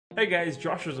Hey guys,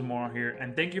 Joshua Zamora here,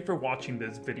 and thank you for watching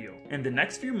this video. In the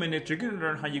next few minutes, you're going to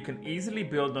learn how you can easily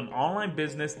build an online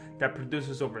business that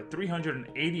produces over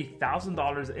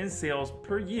 $380,000 in sales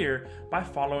per year by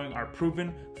following our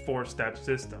proven 4-step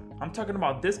system. I'm talking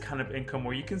about this kind of income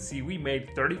where you can see we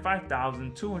made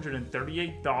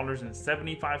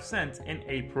 $35,238.75 in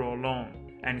April alone.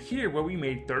 And here where we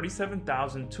made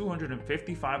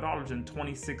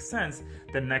 $37,255.26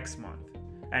 the next month.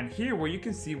 And here where you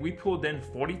can see we pulled in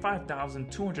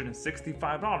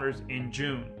 $45,265 in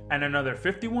June, and another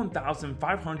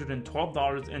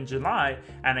 $51,512 in July,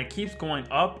 and it keeps going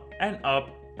up and up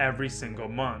every single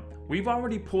month. We've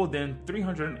already pulled in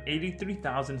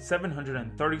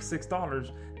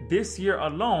 $383,736 this year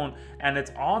alone, and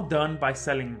it's all done by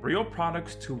selling real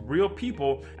products to real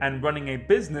people and running a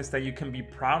business that you can be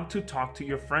proud to talk to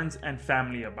your friends and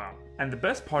family about. And the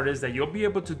best part is that you'll be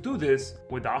able to do this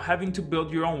without having to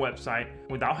build your own website,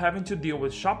 without having to deal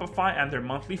with Shopify and their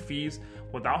monthly fees,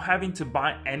 without having to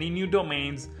buy any new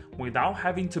domains, without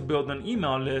having to build an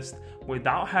email list,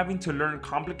 without having to learn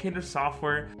complicated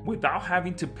software, without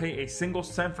having to pay a single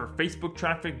cent for Facebook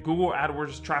traffic, Google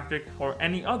AdWords traffic, or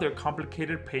any other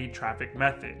complicated paid traffic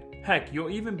method. Heck, you'll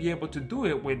even be able to do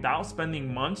it without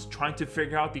spending months trying to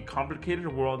figure out the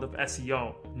complicated world of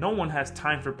SEO. No one has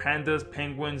time for pandas,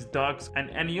 penguins, ducks, and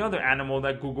any other animal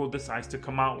that Google decides to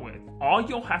come out with. All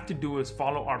you'll have to do is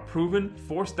follow our proven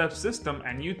 4-step system,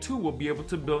 and you too will be able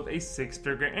to build a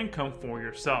 6-figure income for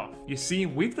yourself. You see,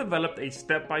 we've developed a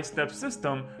step-by-step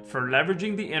system for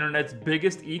leveraging the internet's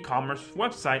biggest e-commerce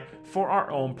website for our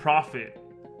own profit: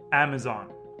 Amazon.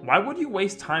 Why would you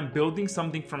waste time building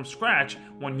something from scratch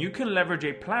when you can leverage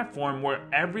a platform where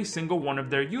every single one of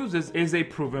their users is a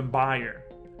proven buyer?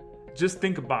 Just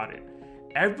think about it.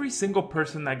 Every single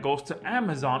person that goes to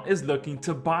Amazon is looking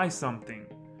to buy something.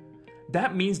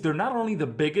 That means they're not only the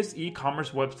biggest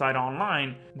e-commerce website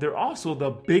online, they're also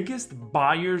the biggest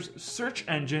buyer's search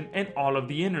engine in all of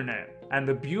the internet. And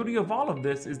the beauty of all of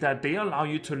this is that they allow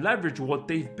you to leverage what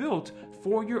they've built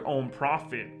for your own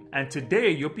profit. And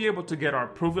today you'll be able to get our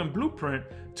proven blueprint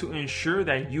to ensure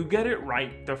that you get it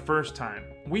right the first time.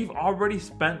 We've already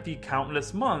spent the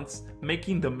countless months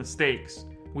making the mistakes.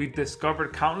 We've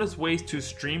discovered countless ways to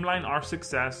streamline our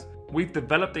success. We've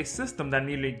developed a system that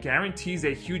nearly guarantees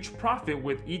a huge profit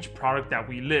with each product that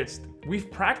we list. We've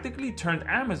practically turned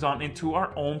Amazon into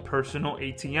our own personal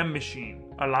ATM machine.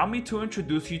 Allow me to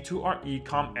introduce you to our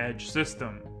eCom Edge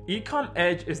system. eCom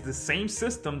Edge is the same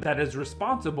system that is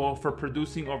responsible for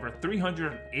producing over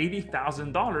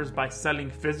 $380,000 by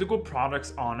selling physical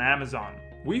products on Amazon.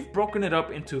 We've broken it up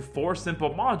into 4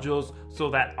 simple modules so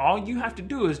that all you have to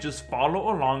do is just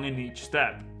follow along in each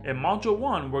step. In Module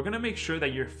 1, we're going to make sure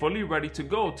that you're fully ready to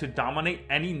go to dominate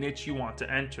any niche you want to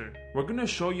enter. We're going to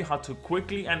show you how to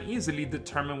quickly and easily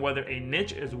determine whether a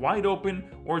niche is wide open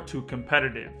or too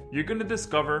competitive. You're going to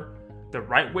discover the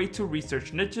right way to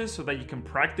research niches so that you can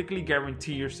practically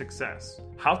guarantee your success.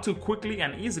 How to quickly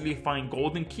and easily find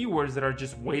golden keywords that are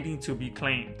just waiting to be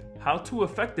claimed. How to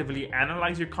effectively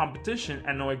analyze your competition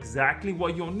and know exactly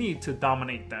what you'll need to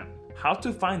dominate them. How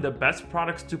to find the best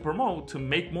products to promote to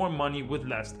make more money with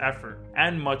less effort,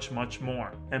 and much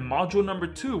more. In module number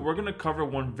 2, we're going to cover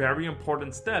one very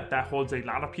important step that holds a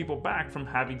lot of people back from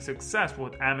having success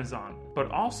with Amazon,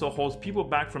 but also holds people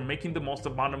back from making the most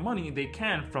amount of money they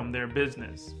can from their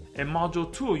business. In module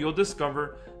 2, you'll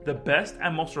discover the best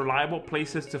and most reliable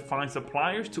places to find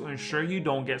suppliers to ensure you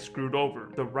don't get screwed over.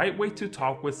 The right way to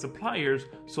talk with suppliers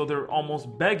so they're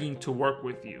almost begging to work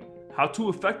with you. How to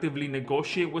effectively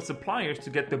negotiate with suppliers to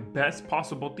get the best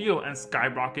possible deal and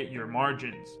skyrocket your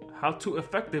margins. How to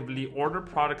effectively order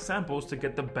product samples to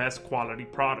get the best quality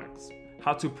products.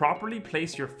 How to properly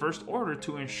place your first order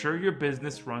to ensure your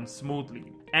business runs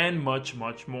smoothly. And much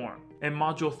more. In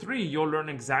Module 3, you'll learn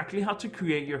exactly how to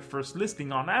create your first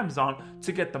listing on Amazon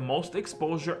to get the most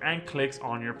exposure and clicks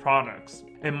on your products.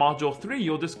 In Module 3,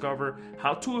 you'll discover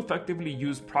how to effectively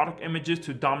use product images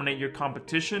to dominate your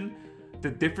competition, the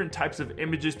different types of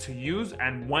images to use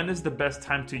and when is the best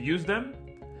time to use them,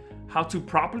 how to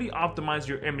properly optimize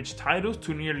your image titles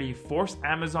to nearly force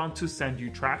Amazon to send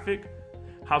you traffic,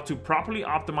 how to properly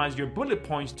optimize your bullet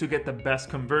points to get the best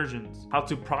conversions, how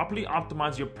to properly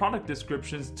optimize your product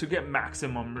descriptions to get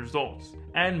maximum results,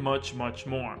 and much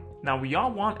more. Now, we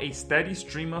all want a steady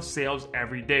stream of sales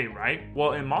every day, right?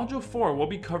 Well, in Module 4, we'll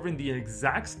be covering the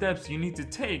exact steps you need to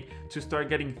take to start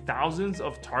getting thousands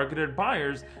of targeted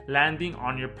buyers landing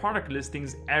on your product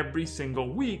listings every single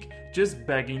week, just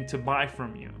begging to buy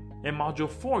from you. In Module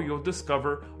 4, you'll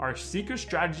discover our secret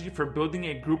strategy for building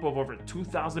a group of over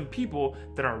 2,000 people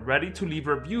that are ready to leave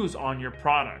reviews on your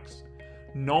products.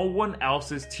 No one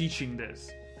else is teaching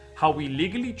this. How we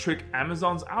legally trick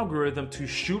Amazon's algorithm to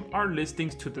shoot our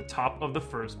listings to the top of the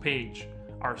first page.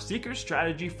 Our secret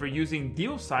strategy for using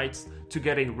deal sites to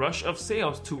get a rush of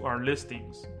sales to our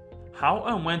listings. How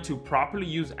and when to properly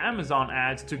use Amazon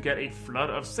ads to get a flood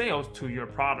of sales to your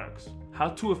products. How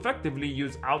to effectively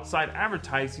use outside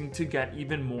advertising to get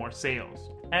even more sales.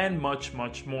 And much,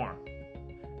 much more.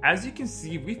 As you can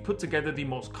see, we've put together the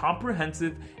most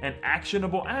comprehensive and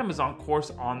actionable Amazon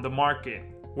course on the market.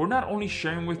 We're not only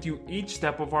sharing with you each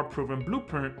step of our proven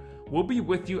blueprint, we'll be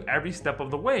with you every step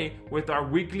of the way with our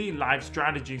weekly live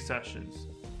strategy sessions.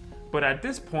 But at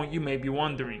this point, you may be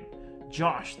wondering,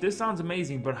 Josh, this sounds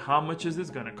amazing, but how much is this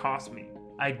gonna cost me?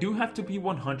 I do have to be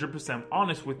 100%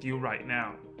 honest with you right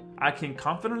now. I can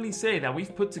confidently say that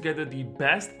we've put together the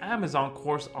best Amazon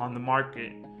course on the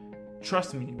market.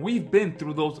 Trust me, we've been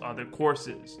through those other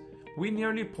courses. We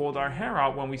nearly pulled our hair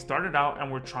out when we started out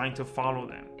and were trying to follow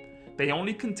them. They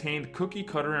only contained cookie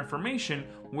cutter information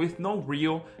with no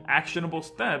real, actionable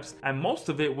steps, and most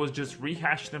of it was just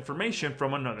rehashed information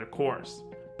from another course.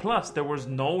 Plus, there was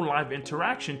no live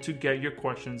interaction to get your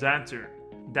questions answered.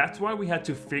 That's why we had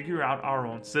to figure out our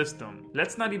own system.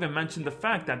 Let's not even mention the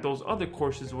fact that those other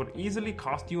courses would easily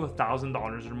cost you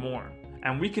 $1,000 or more.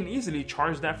 And we can easily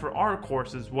charge that for our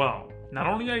course as well. Not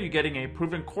only are you getting a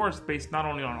proven course based not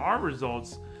only on our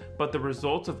results, but the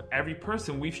results of every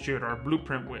person we've shared our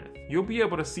blueprint with. You'll be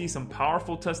able to see some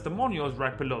powerful testimonials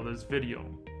right below this video.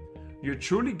 You're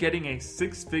truly getting a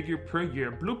 6-figure per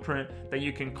year blueprint that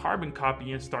you can carbon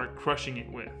copy and start crushing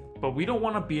it with. But we don't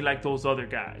want to be like those other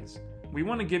guys. We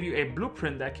want to give you a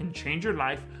blueprint that can change your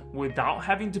life without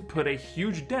having to put a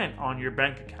huge dent on your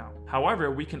bank account.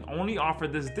 However, we can only offer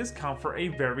this discount for a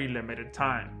very limited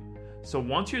time. So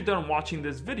once you're done watching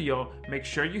this video, make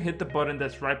sure you hit the button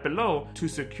that's right below to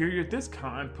secure your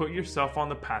discount and put yourself on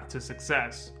the path to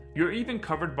success. You're even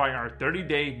covered by our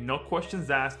 30-day, no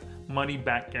questions asked,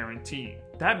 money-back guarantee.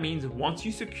 That means once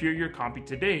you secure your copy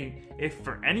today, if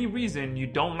for any reason you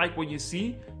don't like what you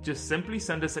see, just simply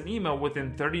send us an email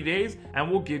within 30 days and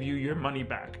we'll give you your money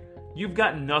back. You've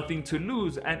got nothing to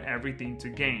lose and everything to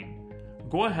gain.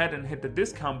 Go ahead and hit the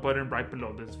discount button right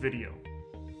below this video.